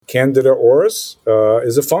Candida auris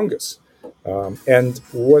is a fungus. And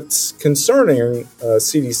what's concerning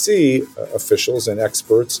CDC officials and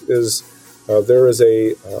experts is there is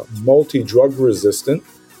a multi-drug resistant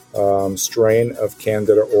strain of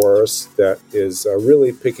Candida auris that is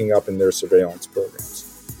really picking up in their surveillance programs.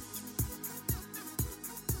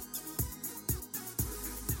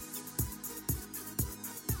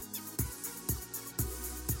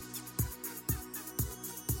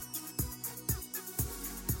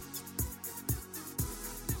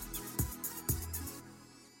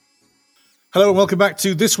 Hello and welcome back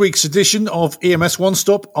to this week's edition of EMS One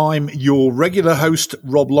Stop. I'm your regular host,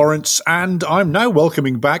 Rob Lawrence, and I'm now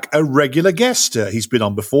welcoming back a regular guest. He's been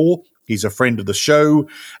on before. He's a friend of the show.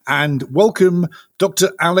 And welcome, Dr.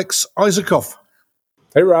 Alex Isakoff.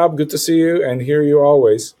 Hey, Rob. Good to see you and hear you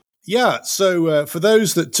always. Yeah, so for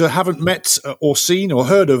those that haven't met or seen or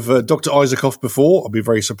heard of Dr. Isakoff before, I'll be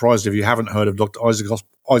very surprised if you haven't heard of Dr.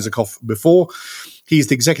 Isakoff before. He's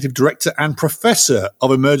the Executive Director and Professor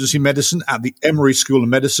of Emergency Medicine at the Emory School of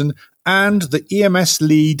Medicine and the EMS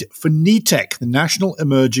lead for NETEC, the National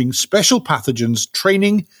Emerging Special Pathogens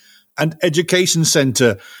Training and Education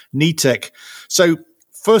Center, NETEC. So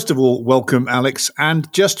first of all, welcome, Alex. And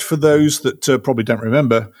just for those that probably don't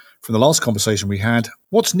remember from the last conversation we had,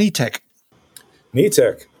 what's NETEC?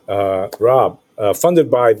 NETEC, Rob, funded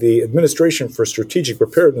by the Administration for Strategic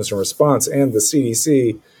Preparedness and Response and the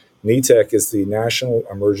CDC, NETEC is the National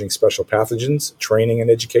Emerging Special Pathogens Training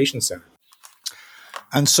and Education Center.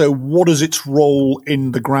 And so what is its role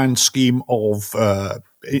in the grand scheme of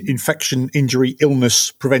infection, injury,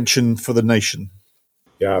 illness prevention for the nation?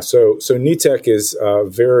 Yeah, so NETEC is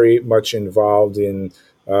very much involved in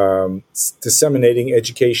disseminating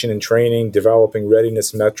education and training, developing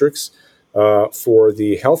readiness metrics for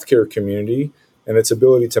the healthcare community and its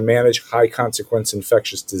ability to manage high-consequence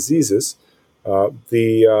infectious diseases.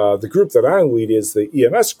 The group that I lead is the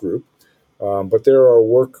EMS group, but there are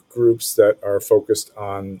work groups that are focused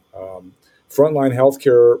on frontline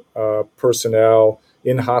healthcare personnel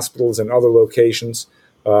in hospitals and other locations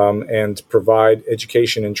and provide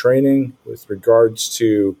education and training with regards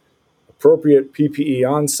to appropriate PPE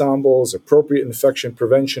ensembles, appropriate infection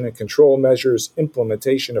prevention and control measures,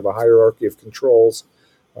 implementation of a hierarchy of controls,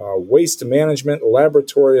 waste management,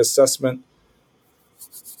 laboratory assessment.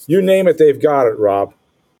 You name it, they've got it, Rob.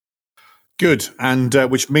 Good. And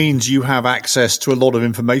which means you have access to a lot of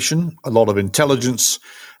information, a lot of intelligence,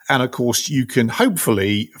 and of course you can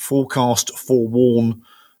hopefully forecast, forewarn,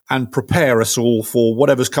 and prepare us all for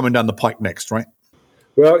whatever's coming down the pike next, right?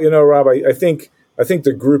 Well, Rob, I think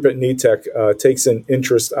the group at NETEC takes an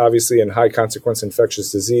interest, obviously, in high-consequence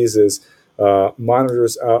infectious diseases,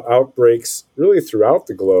 monitors outbreaks really throughout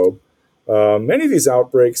the globe. Many of these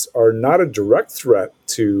outbreaks are not a direct threat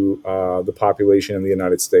to the population in the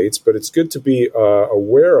United States, but it's good to be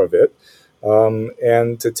aware of it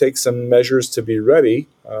and to take some measures to be ready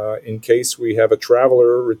in case we have a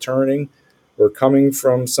traveler returning or coming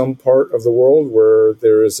from some part of the world where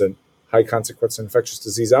there is a high-consequence infectious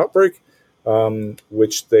disease outbreak,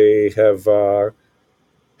 which they have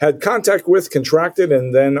had contact with, contracted,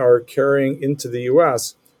 and then are carrying into the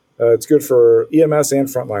U.S. It's good for EMS and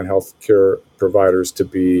frontline healthcare providers to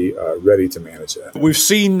be ready to manage that. We've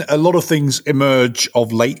seen a lot of things emerge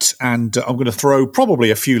of late, and I'm going to throw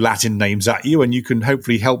probably a few Latin names at you, and you can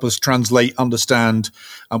hopefully help us translate, understand,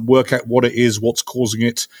 and work out what it is, what's causing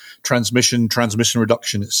it, transmission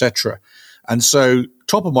reduction, etc. And so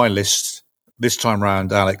top of my list this time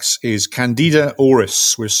round, Alex, is Candida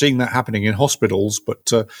auris. We're seeing that happening in hospitals,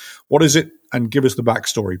 but what is it? And give us the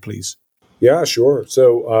backstory, please. Yeah, sure.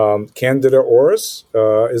 So Candida auris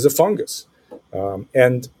is a fungus.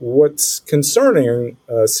 And what's concerning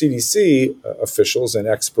CDC officials and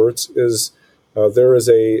experts is there is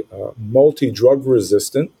a multi-drug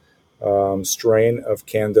resistant strain of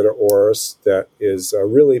Candida auris that is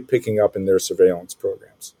really picking up in their surveillance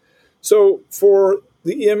programs. So for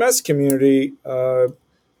the EMS community,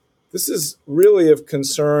 this is really of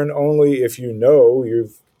concern only if you know you're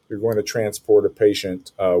going to transport a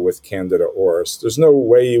patient with Candida auris. There's no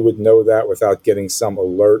way you would know that without getting some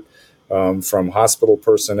alert from hospital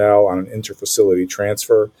personnel on an interfacility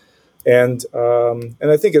transfer. And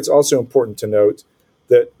I think it's also important to note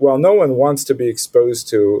that while no one wants to be exposed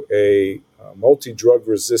to a multi-drug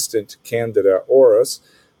resistant Candida auris,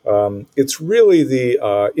 it's really the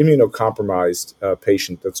immunocompromised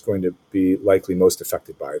patient that's going to be likely most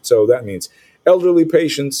affected by it. So that means elderly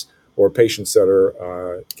patients or patients that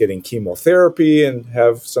are getting chemotherapy and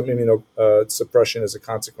have some immunosuppression as a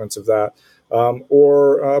consequence of that,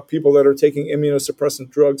 or people that are taking immunosuppressant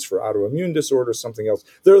drugs for autoimmune disorders, something else.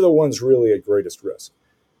 They're the ones really at greatest risk.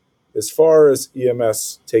 as far as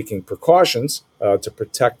EMS taking precautions to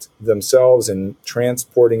protect themselves in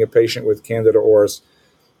transporting a patient with Candida auris,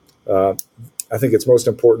 I think it's most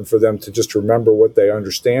important for them to just remember what they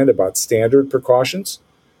understand about standard precautions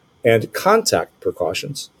and contact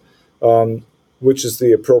precautions, which is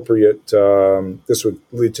the appropriate, this would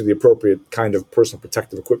lead to the appropriate kind of personal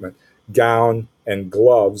protective equipment, gown and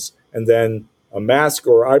gloves, and then a mask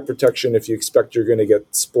or eye protection if you expect you're going to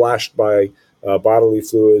get splashed by bodily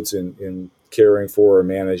fluids in caring for or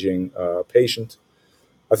managing a patient.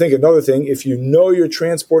 I think another thing, if you know you're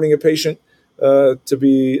transporting a patient to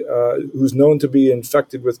be who's known to be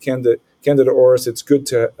infected with Candida auris, it's good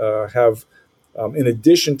to have, in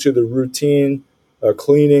addition to the routine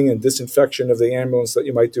cleaning and disinfection of the ambulance that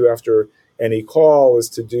you might do after any call, is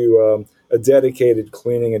to do a dedicated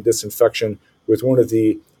cleaning and disinfection with one of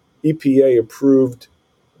the EPA-approved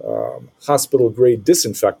hospital-grade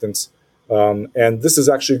disinfectants. And this is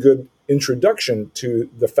actually a good introduction to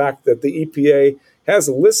the fact that the EPA has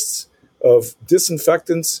lists of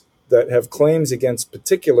disinfectants that have claims against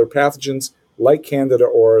particular pathogens like Candida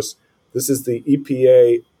auris. This is the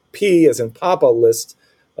EPA P as in Papa list,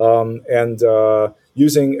 and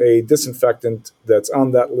using a disinfectant that's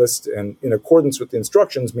on that list and in accordance with the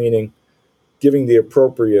instructions, meaning giving the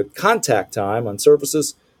appropriate contact time on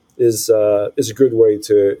surfaces, is a good way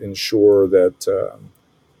to ensure that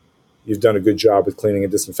you've done a good job with cleaning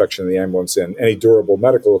and disinfection of the ambulance and any durable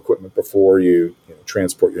medical equipment before you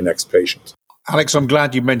transport your next patient. Alex, I'm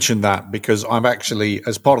glad you mentioned that because I've actually,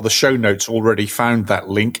 as part of the show notes, already found that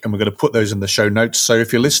link, and we're going to put those in the show notes. So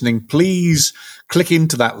if you're listening, please click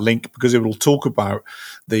into that link because it will talk about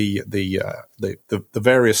the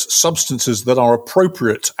various substances that are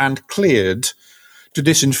appropriate and cleared to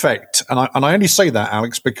disinfect. And I only say that,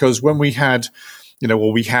 Alex, because when we had,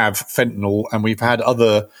 we have fentanyl and we've had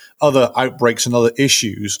other outbreaks and other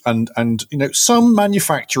issues, and some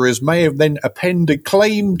manufacturers may have then appended a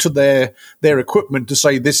claim to their equipment to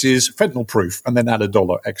say this is fentanyl proof and then add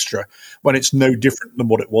 $1 extra when it's no different than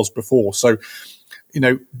what it was before. So,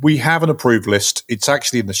 we have an approved list. It's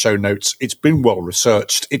actually in the show notes. It's been well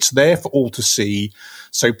researched. It's there for all to see.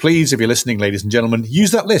 So please, if you're listening, ladies and gentlemen,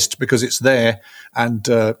 use that list because it's there and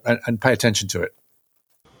pay attention to it.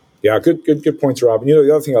 Yeah, good points, Rob. And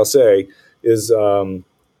the other thing I'll say is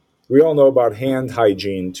we all know about hand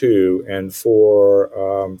hygiene too, and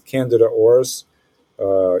for Candida auris,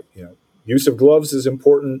 use of gloves is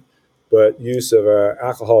important, but use of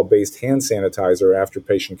alcohol-based hand sanitizer after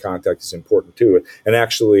patient contact is important too. And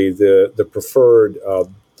actually, the preferred,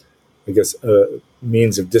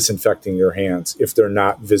 means of disinfecting your hands if they're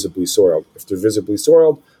not visibly soiled. If they're visibly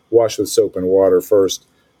soiled, wash with soap and water first.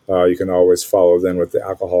 You can always follow then with the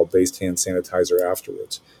alcohol-based hand sanitizer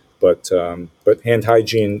afterwards. But hand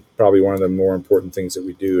hygiene, probably one of the more important things that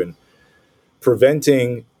we do in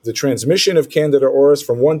preventing the transmission of Candida auris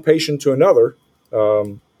from one patient to another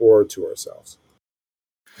or to ourselves.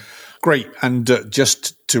 Great. And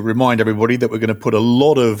just to remind everybody that we're going to put a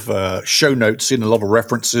lot of show notes in, a lot of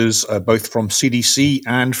references, both from CDC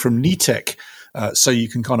and from NETEC. So you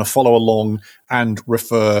can kind of follow along and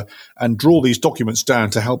refer and draw these documents down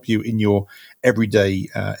to help you in your everyday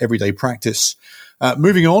practice.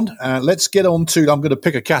 Moving on, let's get on to, I'm going to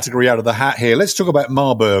pick a category out of the hat here. Let's talk about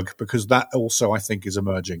Marburg because that also I think is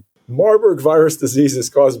emerging. Marburg virus disease is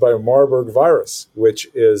caused by a Marburg virus, which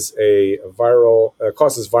is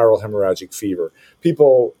causes viral hemorrhagic fever.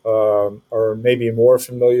 People are maybe more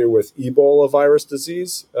familiar with Ebola virus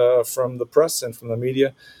disease from the press and from the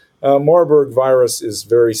media. Marburg virus is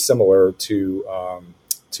very similar to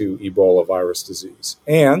Ebola virus disease.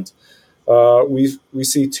 And we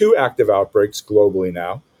see two active outbreaks globally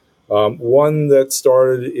now. One that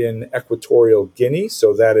started in Equatorial Guinea,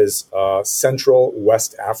 so that is Central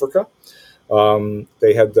West Africa.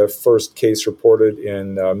 They had the first case reported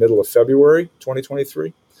in middle of February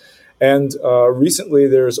 2023. And recently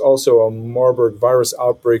there's also a Marburg virus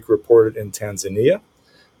outbreak reported in Tanzania,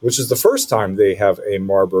 which is the first time they have a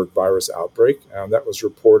Marburg virus outbreak. That was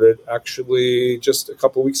reported actually just a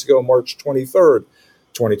couple of weeks ago, March 23rd,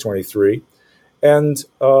 2023. And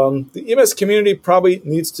the EMS community probably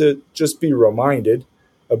needs to just be reminded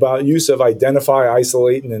about use of identify,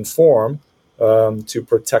 isolate, and inform to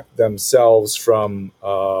protect themselves from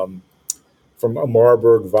a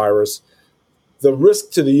Marburg virus. The risk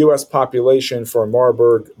to the U.S. population for a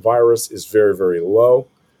Marburg virus is very, very low.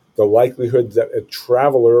 The likelihood that a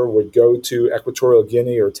traveler would go to Equatorial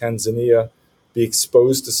Guinea or Tanzania, be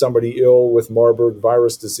exposed to somebody ill with Marburg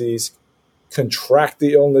virus disease, contract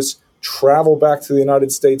the illness, travel back to the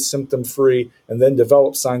United States symptom-free, and then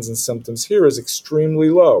develop signs and symptoms here is extremely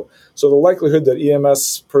low. So the likelihood that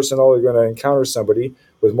EMS personnel are going to encounter somebody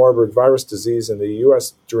with Marburg virus disease in the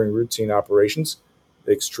U.S. during routine operations,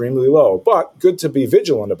 extremely low. But good to be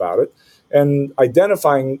vigilant about it. And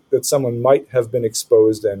identifying that someone might have been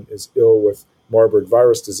exposed and is ill with Marburg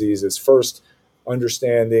virus disease is first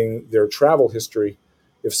understanding their travel history.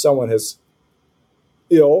 If someone is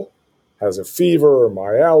ill, has a fever or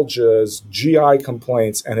myalgias, GI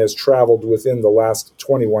complaints, and has traveled within the last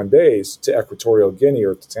 21 days to Equatorial Guinea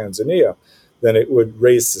or to Tanzania, then it would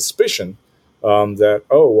raise suspicion that,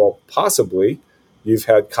 possibly you've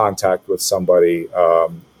had contact with somebody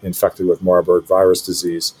infected with Marburg virus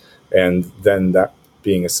disease. And then that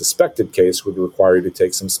being a suspected case would require you to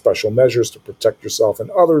take some special measures to protect yourself and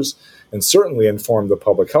others, and certainly inform the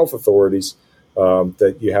public health authorities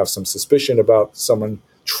that you have some suspicion about someone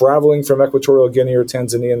traveling from Equatorial Guinea or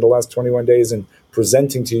Tanzania in the last 21 days and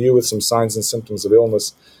presenting to you with some signs and symptoms of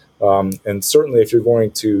illness. And certainly if you're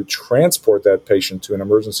going to transport that patient to an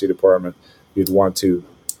emergency department, you'd want to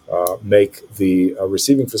make the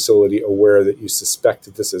receiving facility aware that you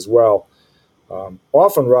suspected this as well.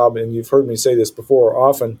 Often, Rob, and you've heard me say this before,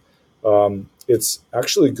 often it's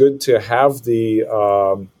actually good to have the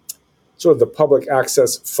sort of the public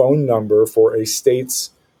access phone number for a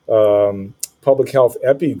state's public health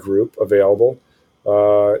epi group available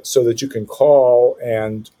so that you can call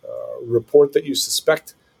and report that you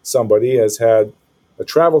suspect somebody has had a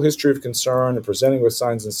travel history of concern and presenting with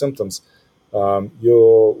signs and symptoms.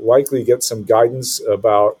 You'll likely get some guidance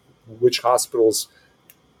about which hospitals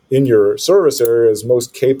in your service area is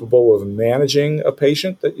most capable of managing a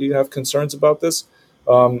patient that you have concerns about this.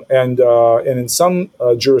 And in some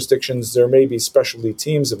jurisdictions, there may be specialty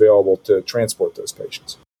teams available to transport those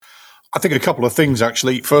patients. I think a couple of things,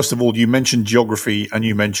 actually. First of all, you mentioned geography and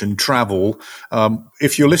you mentioned travel.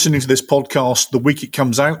 If you're listening to this podcast the week it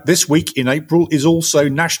comes out, this week in April is also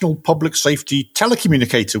National Public Safety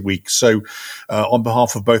Telecommunicator Week. So on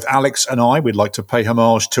behalf of both Alex and I, we'd like to pay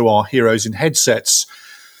homage to our heroes in headsets.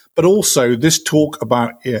 But also, this talk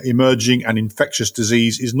about emerging and infectious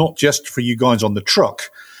disease is not just for you guys on the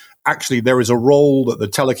truck. Actually, there is a role that the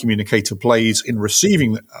telecommunicator plays in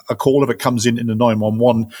receiving a call if it comes in a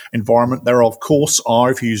 911 environment. There, of course,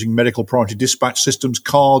 are, if you're using medical priority dispatch systems,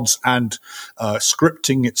 cards and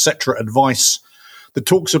scripting, etc., advice that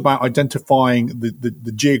talks about identifying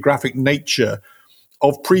the geographic nature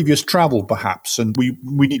of previous travel, perhaps. And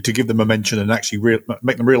we need to give them a mention and actually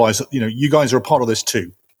make them realize that, you guys are a part of this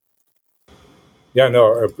too. Yeah,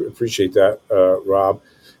 no, I appreciate that, Rob.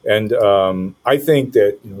 And I think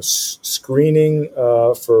that screening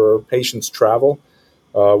for patients' travel,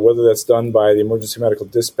 whether that's done by the emergency medical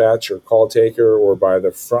dispatch or call taker or by the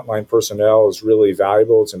frontline personnel, is really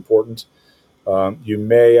valuable. It's important. You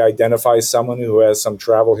may identify someone who has some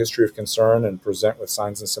travel history of concern and present with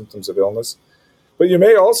signs and symptoms of illness. But you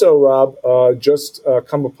may also, Rob, just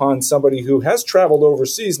come upon somebody who has traveled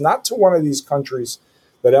overseas, not to one of these countries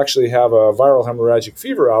that actually have a viral hemorrhagic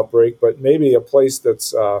fever outbreak, but maybe a place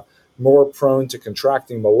that's more prone to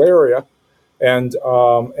contracting malaria, and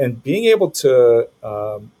being able to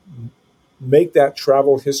make that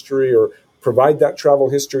travel history or provide that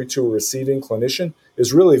travel history to a receiving clinician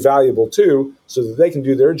is really valuable too, so that they can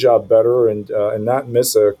do their job better and not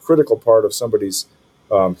miss a critical part of somebody's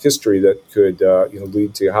history that could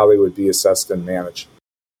lead to how they would be assessed and managed.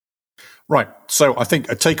 Right. So I think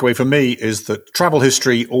a takeaway for me is that travel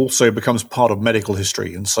history also becomes part of medical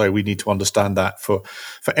history. And so we need to understand that for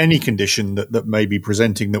any condition that may be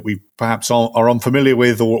presenting that we perhaps are unfamiliar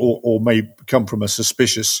with or may come from a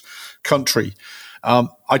suspicious country.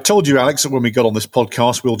 I told you, Alex, that when we got on this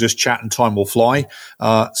podcast, we'll just chat and time will fly.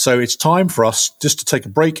 So it's time for us just to take a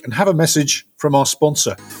break and have a message from our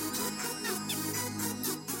sponsor.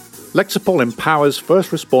 Lexipol empowers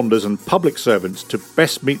first responders and public servants to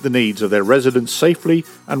best meet the needs of their residents safely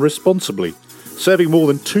and responsibly, serving more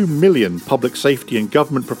than 2 million public safety and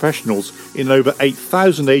government professionals in over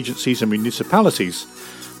 8,000 agencies and municipalities.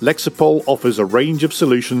 Lexipol offers a range of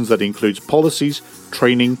solutions that includes policies,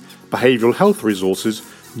 training, behavioural health resources,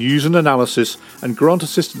 news and analysis, and grant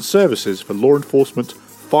assistance services for law enforcement,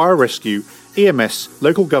 fire rescue, EMS,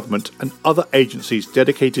 local government, and other agencies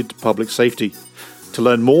dedicated to public safety. To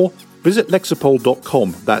learn more, visit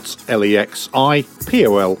lexipol.com. That's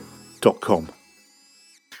lexipol.com.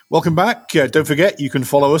 Welcome back. Don't forget, you can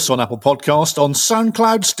follow us on Apple Podcast, on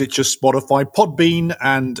SoundCloud, Stitcher, Spotify, Podbean,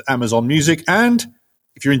 and Amazon Music. And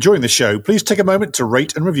if you're enjoying the show, please take a moment to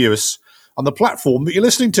rate and review us on the platform that you're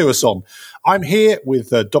listening to us on. I'm here with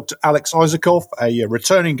Dr. Alex Isakoff, a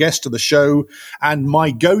returning guest to the show, and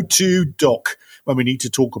my go-to doc when we need to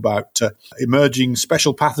talk about emerging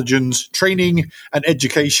special pathogens, training and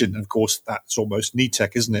education. Of course, that's almost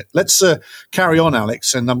NETEC, isn't it? Let's carry on,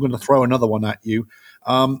 Alex, and I'm going to throw another one at you.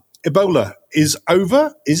 Ebola is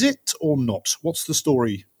over, is it or not? What's the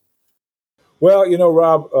story? Well,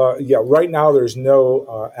 Rob, right now there's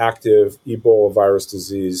no active Ebola virus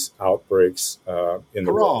disease outbreaks in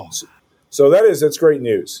the world. So that's great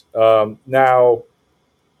news. Now,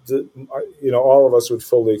 all of us would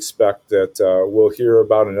fully expect that we'll hear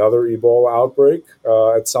about another Ebola outbreak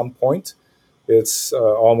at some point. It's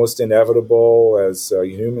almost inevitable as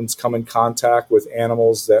humans come in contact with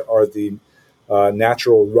animals that are the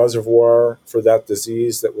natural reservoir for that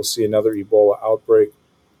disease, that we'll see another Ebola outbreak.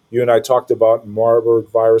 You and I talked about Marburg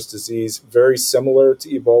virus disease, very similar to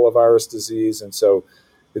Ebola virus disease. And so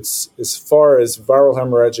it's, as far as viral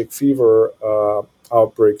hemorrhagic fever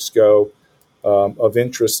outbreaks go, of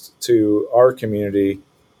interest to our community,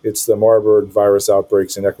 it's the Marburg virus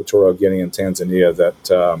outbreaks in Equatorial Guinea and Tanzania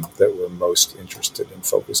that we're most interested and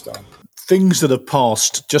focused on. Things that have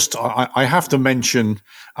passed, I have to mention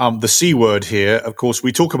the C word here. Of course,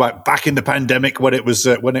 we talk about back in the pandemic when it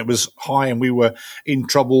was high and we were in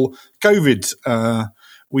trouble. COVID,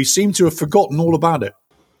 we seem to have forgotten all about it.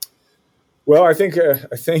 Well, I think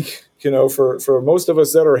for most of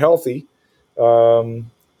us that are healthy,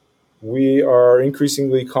 we are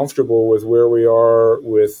increasingly comfortable with where we are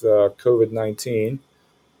with COVID-19.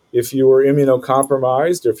 If you were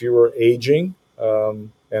immunocompromised, if you were aging,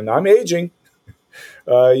 and I'm aging,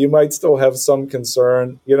 you might still have some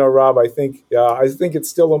concern. Rob, I think it's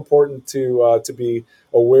still important to be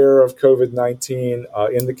aware of COVID-19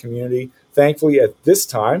 in the community. Thankfully, at this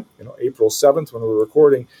time, April 7th, when we're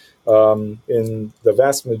recording, in the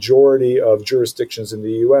vast majority of jurisdictions in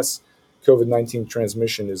the U.S., COVID-19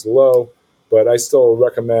 transmission is low, but I still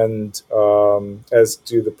recommend, as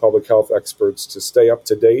do the public health experts, to stay up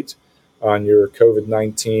to date on your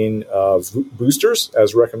COVID-19 boosters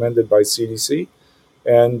as recommended by CDC.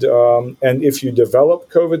 And if you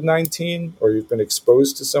develop COVID-19 or you've been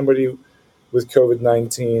exposed to somebody with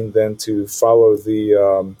COVID-19, then to follow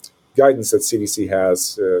the guidance that CDC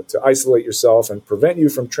has to isolate yourself and prevent you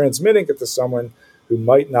from transmitting it to someone who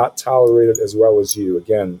might not tolerate it as well as you.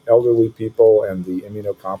 Again, elderly people and the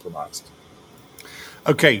immunocompromised.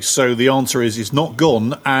 Okay, so the answer is it's not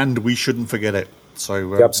gone and we shouldn't forget it.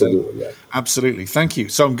 So absolutely, yeah. Absolutely. Thank you.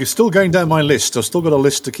 So I'm still going down my list. I've still got a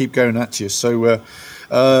list to keep going at you. So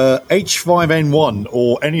H5N1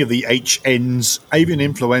 or any of the HNs, avian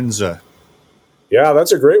influenza. Yeah,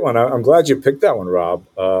 that's a great one. I'm glad you picked that one, Rob.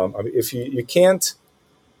 If you can't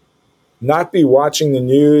not be watching the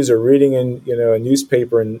news or reading in a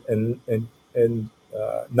newspaper and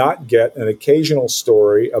not get an occasional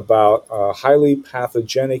story about highly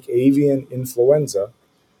pathogenic avian influenza.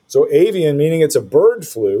 So avian meaning it's a bird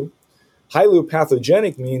flu. Highly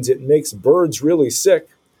pathogenic means it makes birds really sick.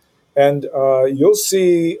 And you'll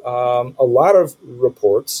see a lot of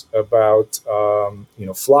reports about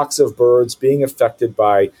flocks of birds being affected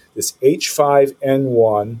by this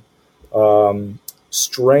H5N1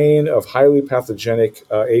 strain of highly pathogenic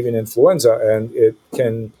avian influenza, and it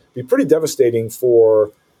can be pretty devastating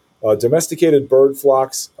for domesticated bird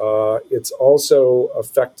flocks. It's also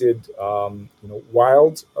affected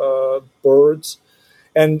wild birds.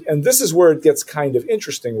 And this is where it gets kind of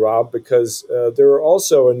interesting, Rob, because there are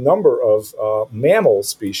also a number of mammal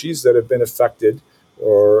species that have been affected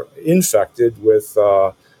or infected with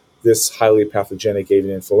this highly pathogenic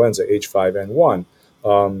avian influenza, H5N1,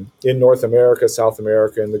 in North America, South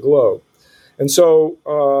America, and the globe. And so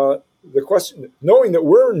the question, knowing that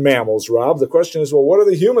we're mammals, Rob, the question is, well, what are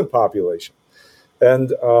the human population? And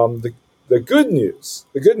the good news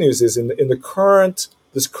is in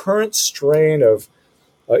this current strain of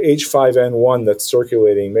H5N1 that's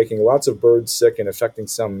circulating, making lots of birds sick and affecting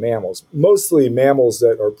some mammals, mostly mammals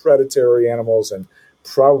that are predatory animals and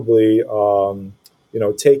probably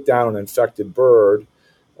take down an infected bird.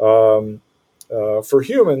 For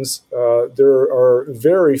humans, there are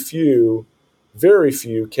very few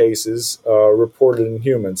cases reported in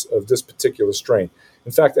humans of this particular strain.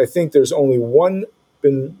 In fact, I think there's only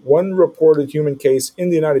been one reported human case in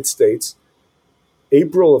the United States,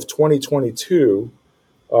 April of 2022,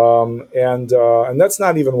 and that's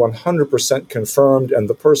not even 100% confirmed. And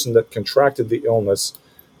the person that contracted the illness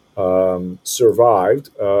survived,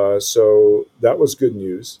 so that was good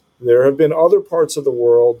news. There have been other parts of the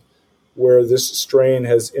world where this strain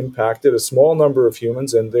has impacted a small number of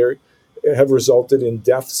humans, and they have resulted in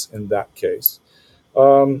deaths in that case.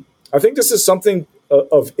 I think this is something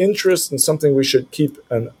of interest and something we should keep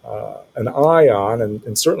an eye on,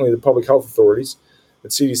 and certainly the public health authorities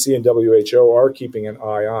at CDC and WHO are keeping an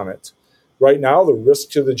eye on it. Right now, the risk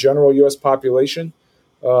to the general U.S. population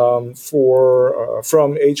from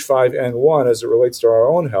H5N1 as it relates to our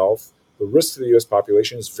own health, the risk to the U.S.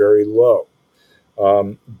 population is very low.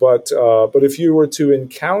 But if you were to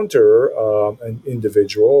encounter an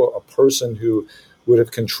individual, a person who would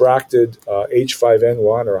have contracted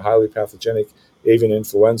H5N1 or highly pathogenic avian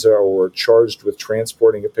influenza, or were charged with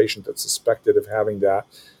transporting a patient that's suspected of having that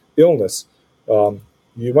illness,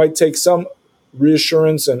 you might take some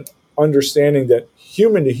reassurance and understanding that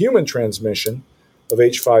human-to-human transmission of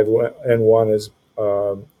H5N1 has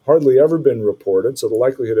hardly ever been reported, so the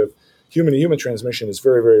likelihood of human-to-human transmission is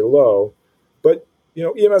very, very low. But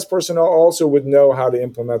EMS personnel also would know how to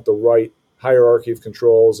implement the right hierarchy of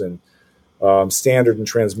controls and standard and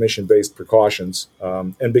transmission-based precautions.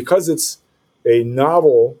 And because it's a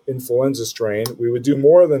novel influenza strain, we would do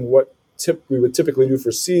more than what we would typically do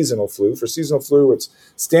for seasonal flu. For seasonal flu, it's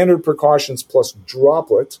standard precautions plus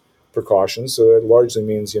droplet precautions. So that largely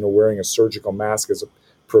means, wearing a surgical mask as a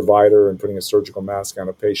provider and putting a surgical mask on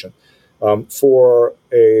a patient. For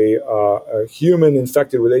a human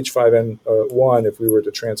infected with H5N1, if we were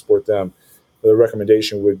to transport them, the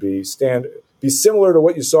recommendation would be similar to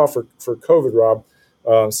what you saw for COVID, Rob.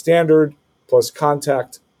 Standard plus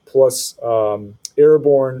contact plus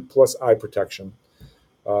airborne plus eye protection.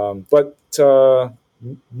 But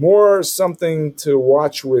more something to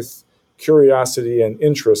watch with curiosity and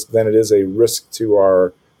interest than it is a risk to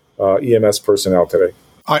our EMS personnel today.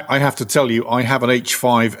 I have to tell you, I have an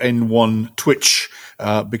H5N1 twitch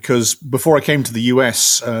because before I came to the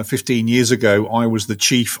US 15 years ago, I was the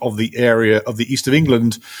chief of the area of the east of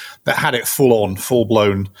England that had it full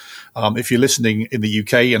blown. If you're listening in the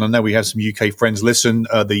UK, and I know we have some UK friends listen,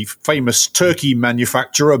 the famous turkey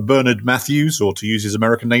manufacturer, Bernard Matthews, or to use his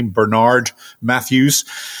American name, Bernard Matthews,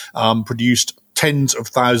 produced tens of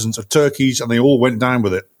thousands of turkeys, and they all went down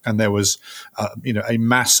with it. And there was, a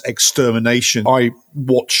mass extermination. I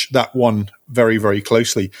watch that one very, very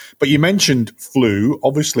closely. But you mentioned flu.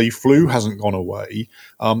 Obviously, flu hasn't gone away.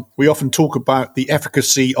 We often talk about the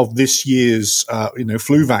efficacy of this year's,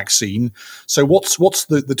 flu vaccine. So what's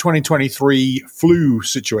the 2023 flu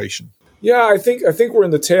situation? Yeah, I think we're in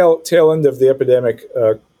the tail end of the epidemic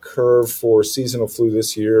curve for seasonal flu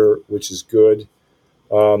this year, which is good.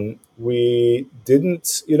 We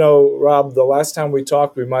didn't, Rob, the last time we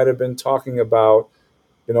talked, we might have been talking about,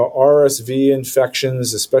 RSV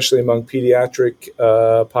infections, especially among pediatric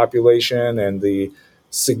population, and the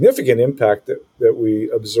significant impact that we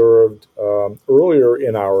observed earlier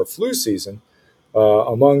in our flu season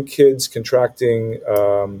among kids contracting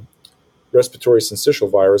respiratory syncytial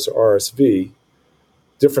virus, or RSV,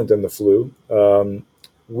 different than the flu.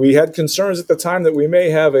 We had concerns at the time that we may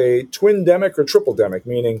have a twin-demic or triple-demic,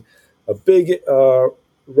 meaning a big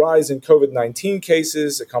rise in COVID-19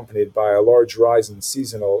 cases accompanied by a large rise in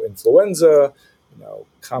seasonal influenza,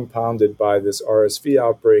 compounded by this RSV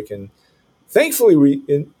outbreak. And thankfully,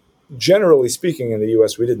 generally speaking, in the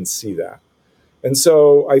U.S., we didn't see that. And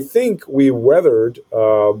so I think we weathered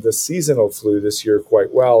the seasonal flu this year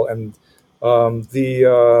quite well. And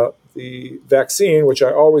the vaccine, which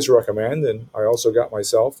I always recommend, and I also got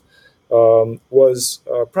myself, was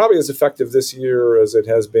probably as effective this year as it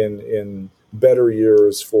has been in better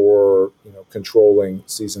years for controlling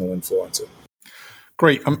seasonal influenza.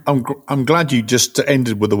 Great. I'm glad you just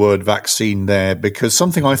ended with the word vaccine there, because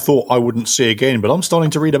something I thought I wouldn't see again, but I'm starting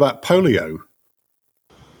to read about polio.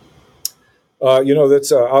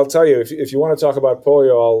 I'll tell you, if you want to talk about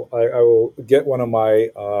polio, I will get one of my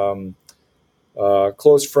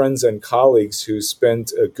close friends and colleagues who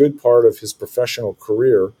spent a good part of his professional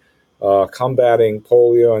career combating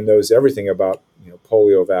polio and knows everything about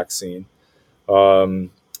polio vaccine.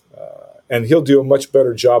 And he'll do a much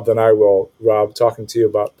better job than I will, Rob, talking to you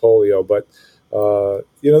about polio. But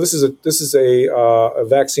this is a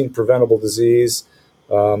vaccine preventable disease.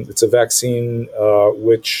 It's a vaccine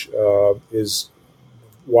which is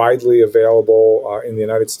widely available in the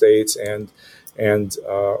United States and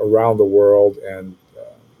around the world, and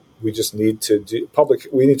we just need to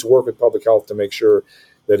we need to work with public health to make sure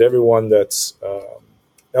that everyone that's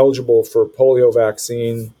eligible for polio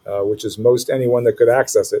vaccine, which is most anyone that could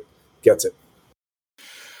access it, gets it.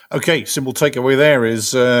 Okay, simple takeaway there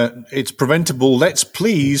is it's preventable. Let's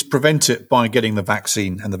please prevent it by getting the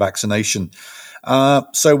vaccine and the vaccination.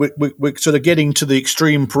 So we're sort of getting to the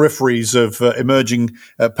extreme peripheries of emerging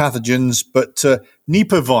pathogens, but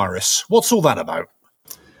Nipah virus, what's all that about?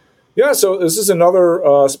 Yeah, so this is another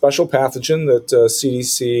special pathogen that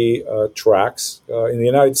CDC tracks. In the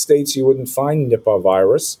United States, you wouldn't find Nipah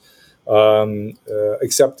virus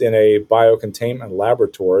except in a biocontainment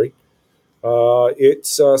laboratory.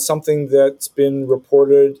 It's something that's been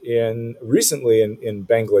reported recently in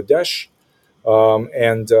Bangladesh,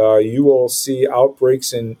 and you will see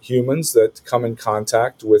outbreaks in humans that come in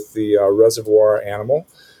contact with the reservoir animal,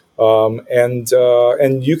 and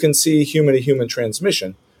you can see human-to-human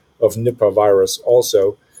transmission of Nipah virus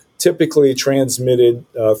also, typically transmitted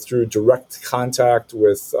through direct contact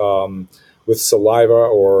with saliva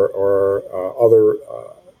or other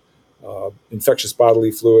infectious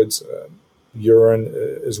bodily fluids, urine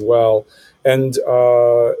as well, and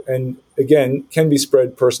again can be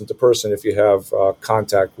spread person to person if you have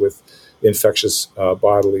contact with infectious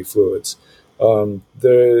bodily fluids.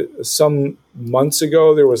 Some months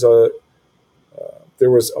ago, there was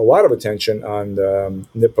a lot of attention on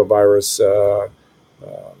Nipah virus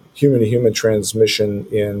human-to-human transmission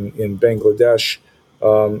in Bangladesh,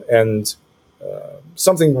 and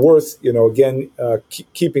something worth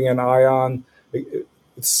keeping an eye on.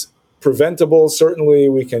 It's preventable. Certainly,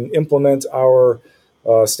 we can implement our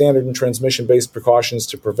standard and transmission-based precautions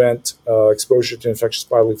to prevent exposure to infectious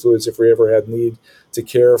bodily fluids if we ever had need to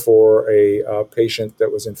care for a patient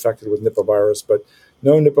that was infected with Nipah virus. But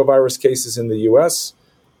no Nipah virus cases in the U.S.,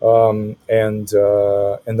 and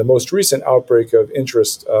the most recent outbreak of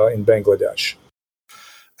interest in Bangladesh.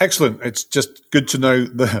 Excellent. It's just good to know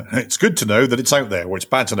that it's good to know that it's out there, or it's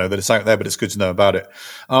bad to know that it's out there, but it's good to know about it.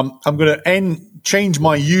 I'm going to change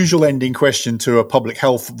my usual ending question to a public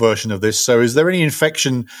health version of this. So is there any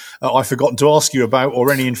infection I've forgotten to ask you about,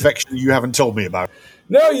 or any infection you haven't told me about?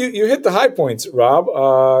 No, you hit the high points, Rob.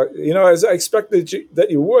 As I expected that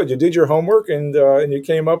you would. You did your homework, and you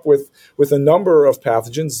came up with a number of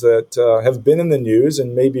pathogens that have been in the news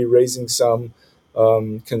and maybe raising some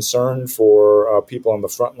concern for people on the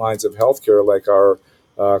front lines of healthcare, like our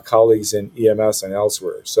colleagues in EMS and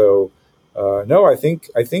elsewhere. So, no, I think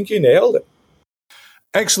you nailed it.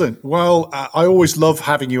 Excellent. Well, I always love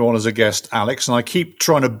having you on as a guest, Alex, and I keep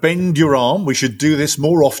trying to bend your arm. We should do this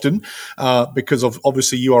more often because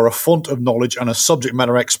obviously you are a font of knowledge and a subject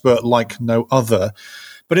matter expert like no other.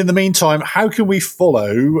 But in the meantime, how can we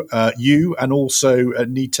follow you and also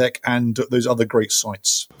NETEC and those other great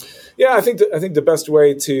sites? Yeah, I think the best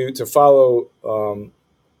way to follow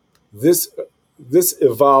this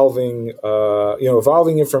evolving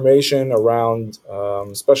information around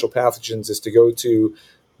special pathogens is to go to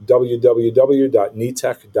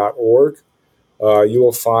www.netec.org. You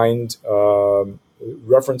will find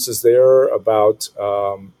references there about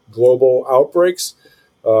global outbreaks,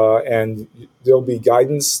 and there'll be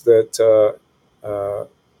guidance that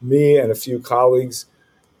me and a few colleagues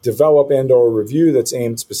develop and or review that's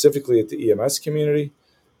aimed specifically at the EMS community.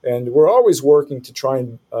 And we're always working to try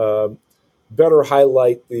and better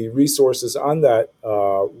highlight the resources on that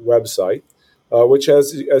website, which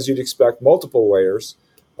has, as you'd expect, multiple layers,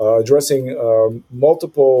 addressing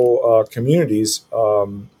multiple communities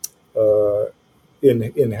in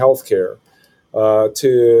healthcare,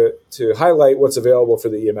 to highlight what's available for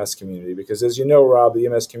the EMS community. Because as you know, Rob, the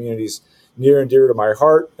EMS community is near and dear to my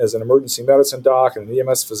heart as an emergency medicine doc and an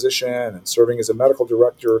EMS physician, and serving as a medical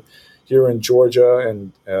director here in Georgia,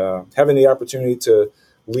 and having the opportunity to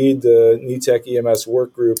lead the NETEC EMS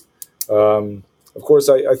work group. Of course,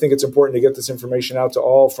 I think it's important to get this information out to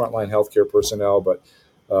all frontline healthcare personnel, but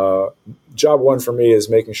job one for me is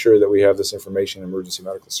making sure that we have this information in emergency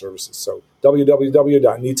medical services. So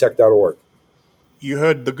www.netec.org. You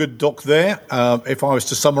heard the good doc there. If I was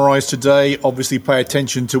to summarize today, obviously pay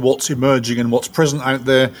attention to what's emerging and what's present out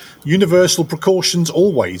there. Universal precautions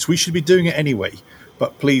always. We should be doing it anyway,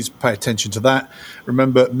 but please pay attention to that.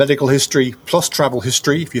 Remember, medical history plus travel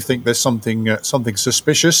history if you think there's something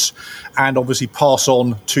suspicious, and obviously pass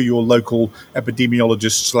on to your local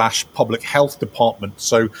epidemiologist / public health department.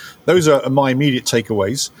 So those are my immediate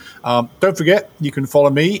takeaways. Don't forget, you can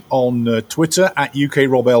follow me on Twitter at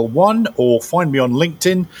UKRobL1 or find me on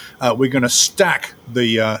LinkedIn. We're going to stack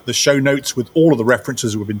the show notes with all of the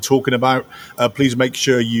references we've been talking about. Please make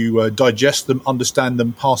sure you digest them, understand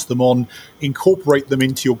them, pass them on, incorporate them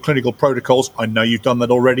into your clinical protocols. I know you've done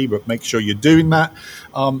that already, but make sure you're doing that.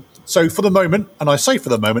 So for the moment, and I say for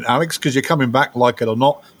the moment, Alex, because you're coming back, like it or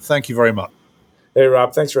not, thank you very much. Hey,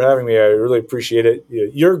 Rob, thanks for having me. I really appreciate it.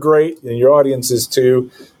 You're great, and your audience is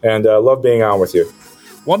too, and love being on with you.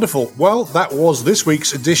 Wonderful. Well, that was this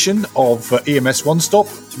week's edition of EMS One Stop.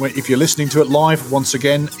 If you're listening to it live, once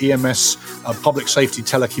again, EMS Public Safety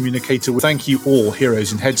Telecommunicator. Thank you all,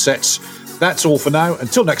 heroes in headsets. That's all for now.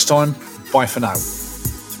 Until next time, bye for now.